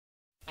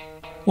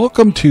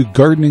Welcome to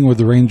Gardening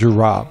with Ranger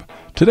Rob.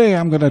 Today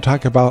I'm going to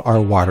talk about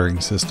our watering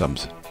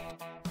systems.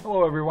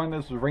 Hello everyone,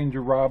 this is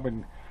Ranger Rob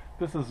and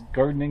this is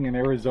Gardening in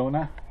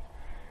Arizona.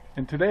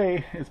 And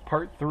today is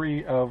part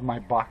 3 of my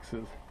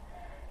boxes.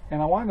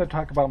 And I wanted to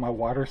talk about my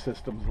water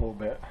systems a little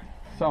bit.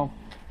 So,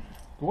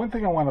 the one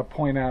thing I want to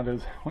point out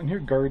is when you're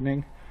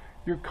gardening,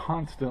 you're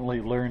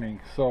constantly learning.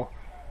 So,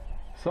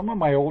 some of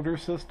my older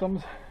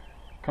systems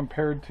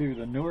compared to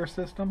the newer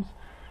systems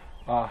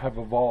have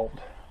evolved.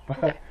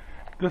 But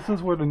this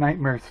is where the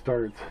nightmare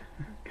starts.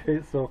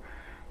 Okay, so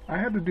I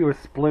had to do a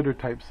splitter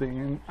type thing,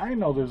 and I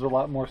know there's a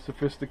lot more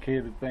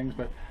sophisticated things,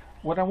 but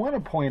what I want to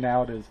point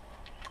out is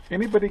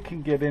anybody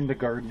can get into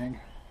gardening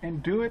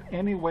and do it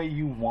any way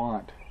you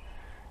want.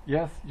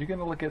 Yes, you're going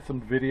to look at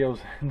some videos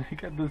and they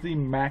got these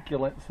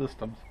immaculate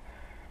systems,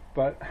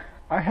 but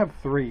I have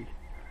 3.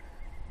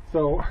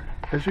 So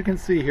as you can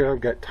see here,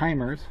 I've got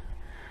timers,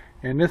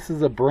 and this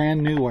is a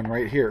brand new one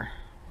right here.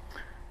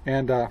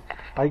 And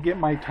I get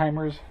my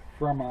timers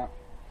from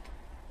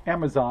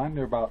Amazon.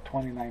 They're about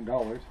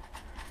 $29,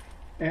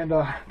 and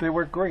they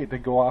work great. They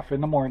go off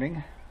in the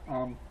morning.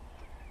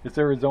 It's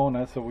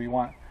Arizona, so we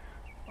want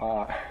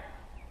our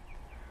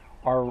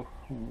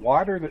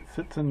water that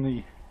sits in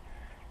the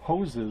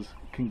hoses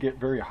can get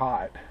very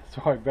hot,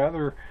 so I'd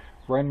rather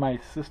run my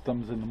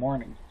systems in the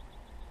morning.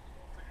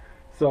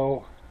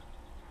 So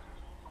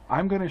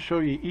I'm going to show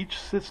you each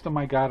system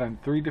I got on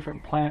 3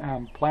 different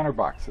planter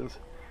boxes,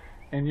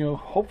 and you'll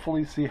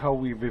hopefully see how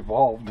we've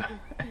evolved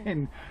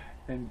and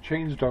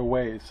changed our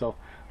ways. So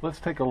let's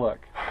take a look.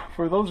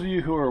 For those of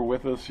you who were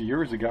with us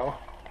years ago,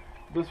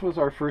 this was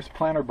our first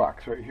planter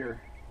box right here.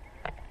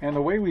 And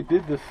the way we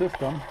did this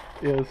system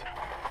is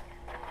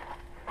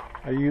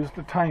I used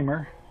a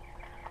timer,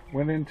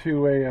 went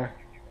into a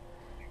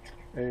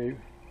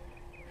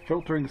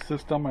filtering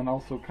system, and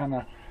also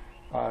kind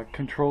of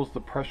controls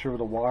the pressure of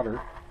the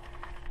water.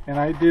 And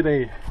I did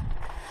a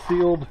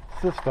sealed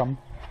system,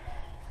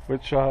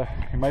 which you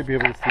might be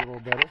able to see a little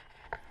better,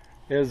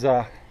 is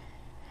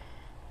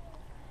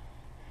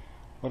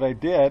what I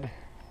did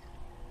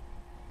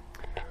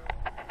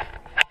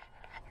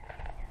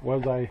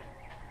was I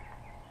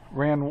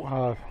ran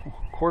a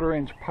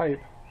 1/4-inch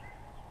pipe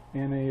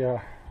in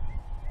a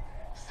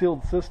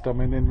sealed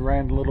system, and then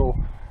ran little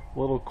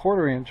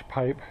 1/4-inch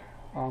pipe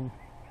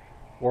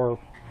or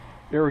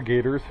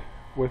irrigators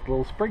with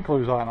little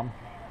sprinklers on them.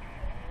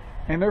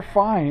 And they're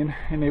fine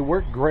and they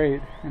work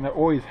great, and it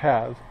always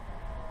has,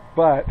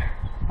 but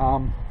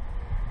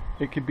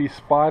it could be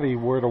spotty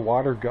where the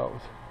water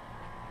goes.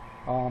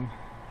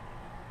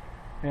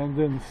 And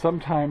then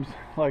sometimes,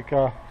 like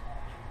let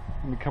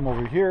me come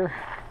over here,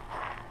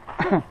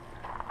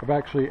 I've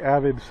actually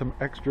added some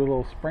extra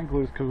little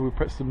sprinklers because we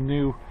put some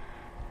new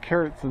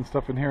carrots and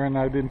stuff in here, and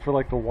I didn't feel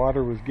like the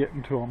water was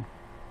getting to them,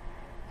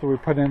 so we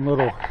put in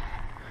little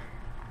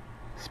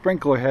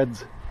sprinkler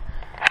heads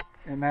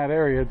in that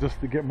area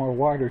just to get more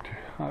water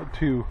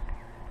to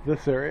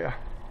this area.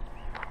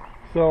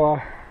 So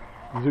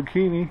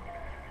zucchini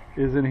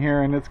is in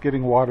here, and it's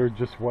getting watered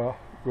just well,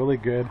 really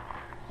good.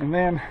 And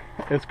then,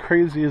 as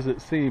crazy as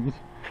it seems,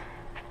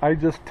 I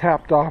just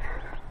tapped off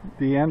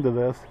the end of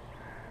this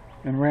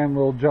and ran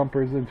little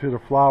jumpers into the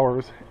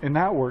flowers, and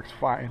that works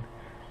fine.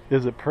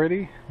 Is it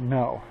pretty?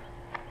 No.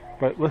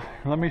 But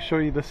let me show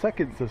you the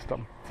second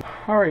system.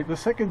 Alright, the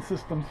second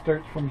system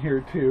starts from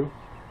here too.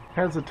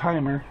 Has a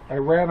timer. I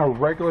ran a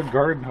regular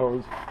garden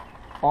hose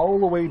all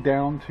the way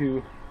down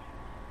to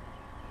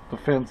the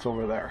fence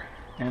over there.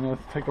 And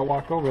let's take a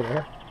walk over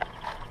there.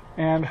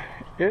 And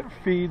it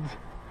feeds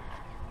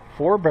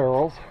 4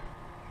 barrels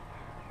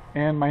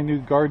and my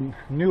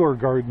newer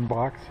garden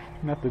box,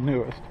 not the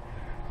newest.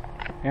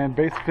 And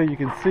basically you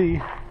can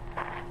see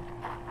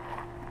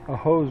a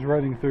hose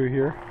running through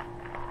here,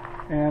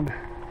 and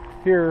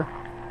here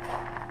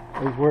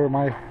is where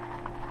my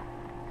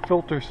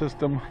filter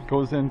system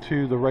goes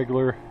into the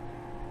regular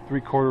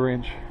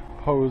 3/4-inch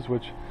hose,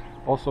 which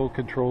also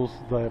controls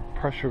the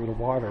pressure of the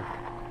water.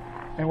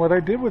 And what I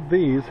did with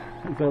these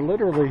is I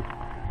literally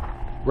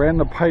ran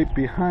the pipe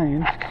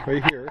behind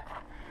right here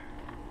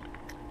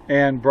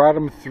and brought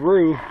them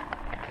through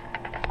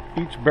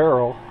each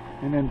barrel,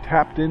 and then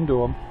tapped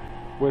into them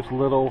with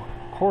little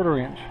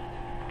 1/4-inch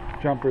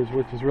jumpers,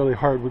 which is really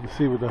hard to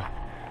see with the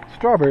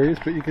strawberries,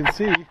 but you can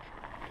see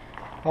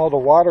how the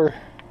water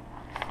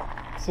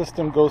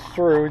system goes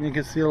through, and you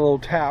can see the little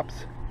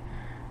taps,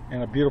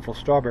 and a beautiful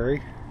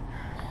strawberry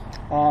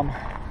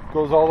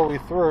goes all the way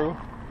through,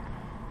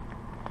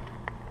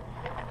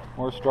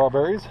 more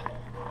strawberries,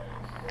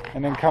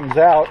 and then comes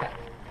out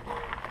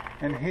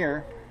in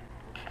here,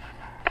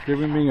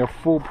 giving me a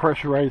full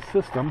pressurized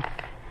system,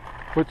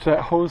 which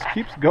that hose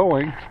keeps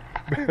going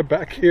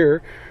back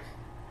here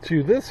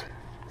to this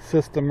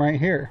system right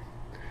here,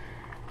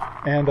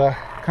 and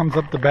comes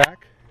up the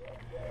back,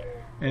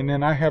 and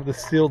then I have the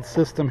sealed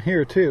system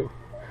here too.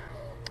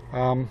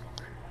 Gotta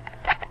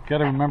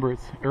remember,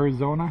 it's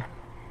Arizona,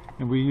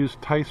 and we use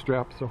tie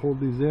straps to hold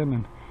these in,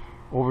 and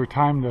over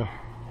time the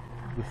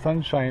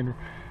sunshine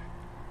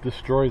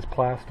destroys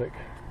plastic.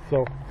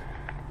 So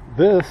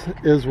this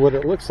is what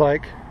it looks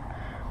like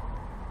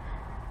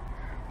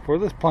for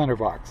this planter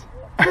box.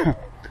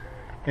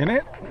 And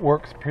it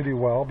works pretty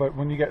well, but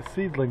when you get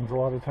seedlings, a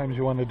lot of times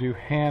you want to do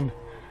hand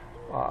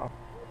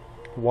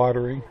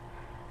watering.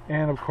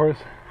 And of course,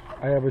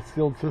 I have a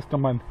sealed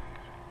system on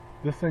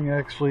this thing.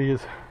 Actually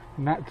is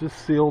not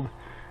just sealed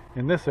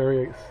in this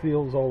area, it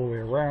seals all the way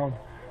around,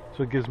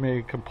 so it gives me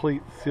a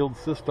complete sealed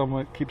system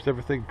that keeps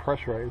everything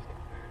pressurized.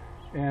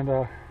 And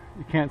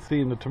you can't see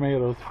in the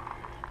tomatoes,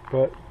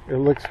 but it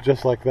looks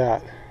just like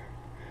that.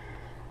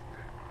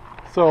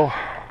 So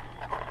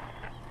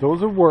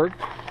those have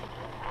worked.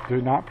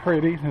 They're not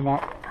pretty, they're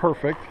not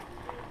perfect.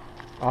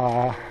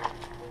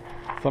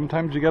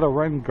 Sometimes you gotta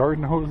run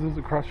garden hoses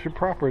across your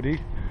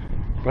property,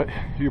 but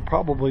you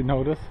probably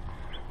notice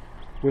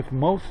with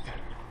most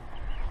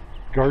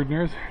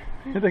gardeners,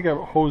 they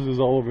got hoses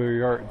all over their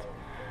yards.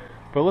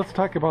 But let's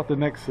talk about the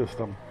next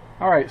system.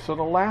 Alright, so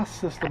the last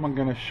system I'm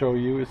going to show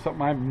you is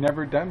something I've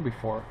never done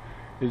before,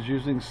 is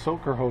using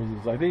soaker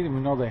hoses. I didn't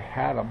even know they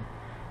had them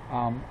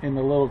in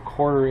the little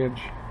 1/4-inch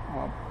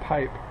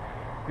pipe.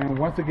 And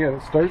once again,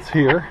 it starts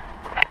here,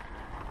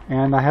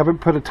 and I haven't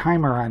put a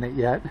timer on it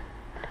yet.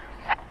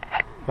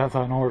 That's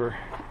on order.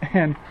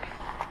 And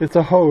it's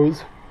a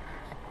hose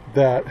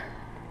that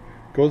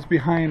goes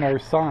behind our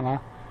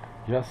sauna.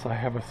 Yes, I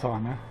have a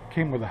sauna.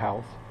 Came with a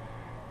house.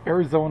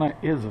 Arizona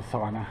is a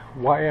sauna.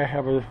 Why I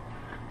have a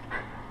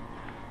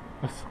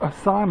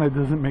sauna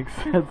doesn't make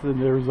sense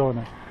in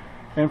Arizona.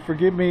 And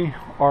forgive me,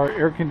 our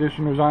air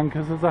conditioner's on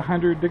because it's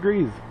 100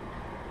 degrees.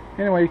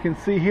 Anyway, you can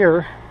see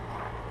here,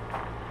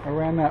 I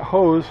ran that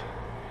hose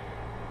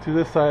to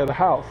this side of the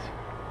house.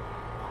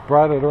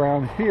 Brought it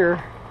around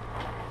here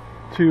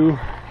to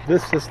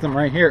this system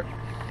right here.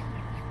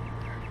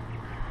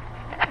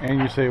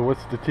 And you say,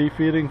 what's the tea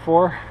fitting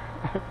for?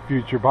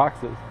 Future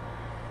boxes.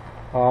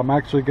 I'm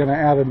actually going to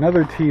add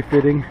another tea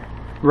fitting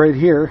right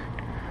here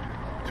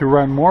to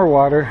run more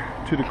water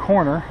to the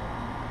corner.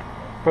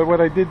 But what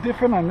I did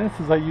different on this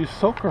is I used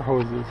soaker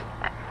hoses.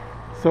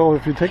 So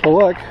if you take a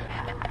look,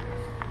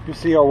 you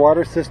see our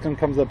water system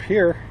comes up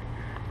here,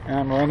 and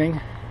I'm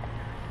running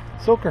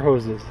soaker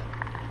hoses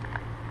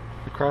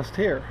across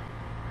here.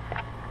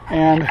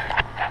 And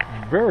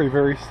very,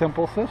 very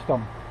simple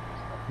system.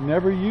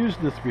 Never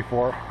used this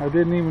before. I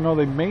didn't even know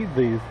they made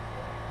these.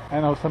 I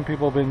know some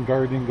people have been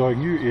gardening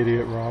going, you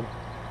idiot, Rob.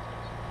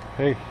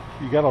 Hey,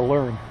 you gotta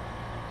learn.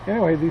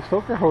 Anyway, these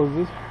soaker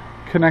hoses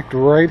connect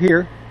right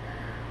here.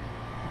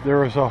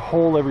 There is a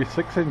hole every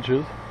 6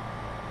 inches,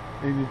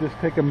 and you just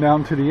take them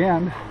down to the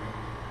end,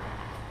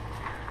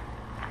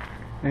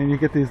 and you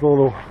get these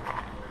little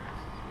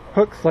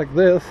hooks like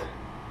this,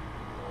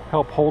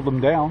 help hold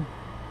them down,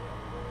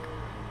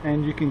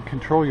 and you can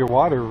control your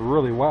water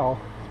really well,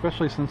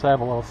 especially since I have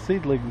a lot of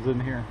seedlings in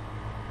here.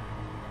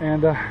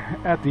 And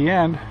at the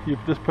end, you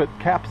just put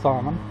caps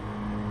on them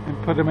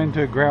and put them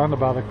into the ground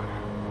about a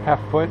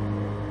 ½ foot,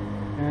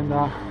 and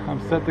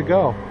I'm set to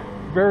go.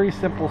 Very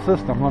simple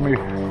system. Let me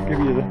give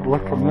you the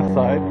look from this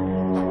side.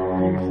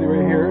 You can see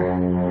right here,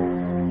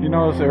 you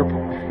notice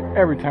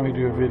every time you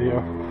do a video,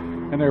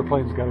 an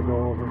airplane's got to go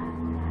over.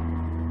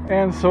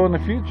 And so in the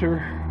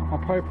future, I'll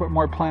probably put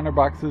more planter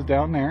boxes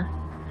down there.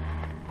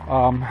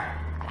 I'm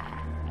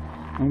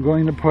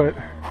going to put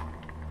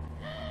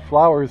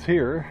flowers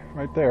here,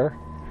 right there.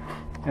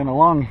 And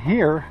along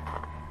here,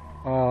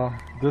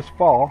 this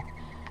fall,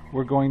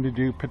 we're going to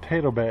do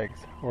potato bags,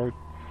 or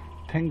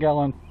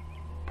 10-gallon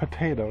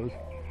potatoes.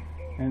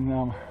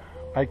 And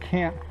I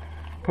can't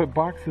put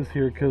boxes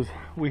here because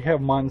we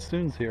have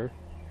monsoons here,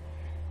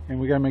 and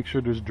we got to make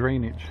sure there's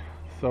drainage.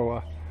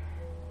 So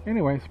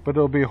anyways, but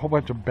it'll be a whole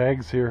bunch of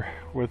bags here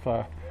with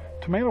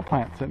tomato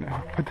plants and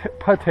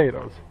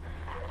potatoes,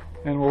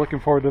 and we're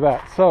looking forward to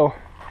that. So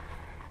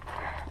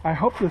I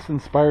hope this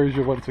inspires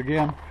you once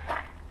again.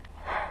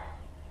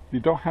 You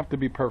don't have to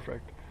be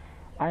perfect.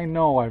 I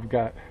know I've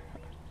got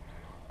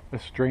a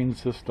strange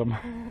system,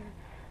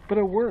 but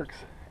it works,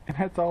 and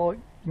that's all that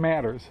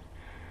matters.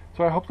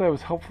 So I hope that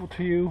was helpful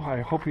to you.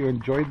 I hope you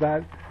enjoyed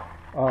that.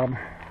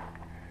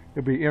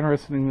 It'll be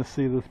interesting to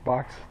see this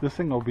box. This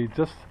thing will be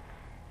just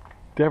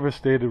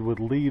devastated with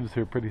leaves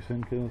here pretty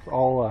soon, because it's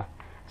all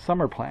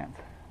summer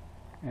plants.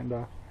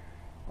 And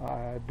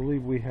I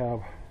believe we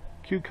have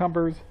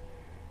cucumbers,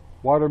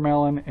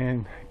 watermelon,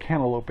 and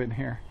cantaloupe in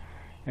here,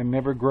 and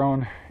never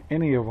grown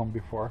any of them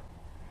before.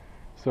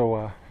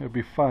 So it'll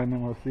be fun,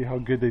 and we'll see how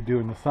good they do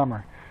in the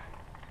summer.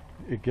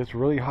 It gets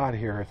really hot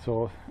here,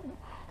 so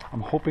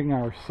I'm hoping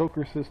our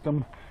soaker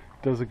system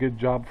does a good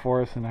job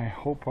for us, and I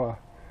hope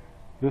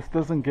this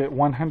doesn't get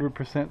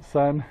 100%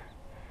 sun.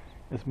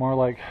 It's more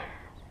like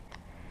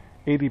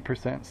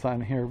 80%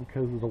 sun here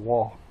because of the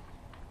wall,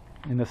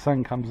 and the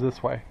sun comes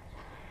this way.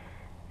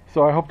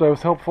 So I hope that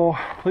was helpful.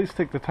 Please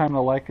take the time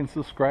to like and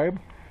subscribe,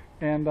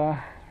 and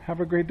have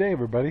a great day,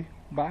 everybody.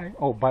 Bye.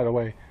 Oh, by the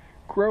way,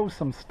 grow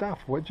some stuff,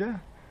 would you?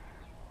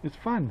 It's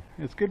fun.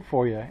 It's good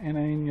for you, and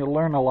I mean, you'll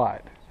learn a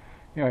lot.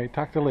 Anyway,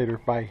 talk to you later.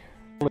 Bye.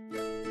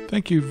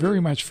 Thank you very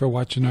much for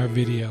watching our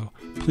video.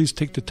 Please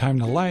take the time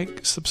to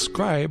like,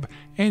 subscribe,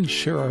 and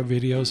share our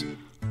videos.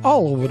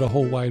 all over the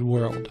whole wide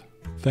world.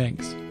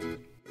 Thanks.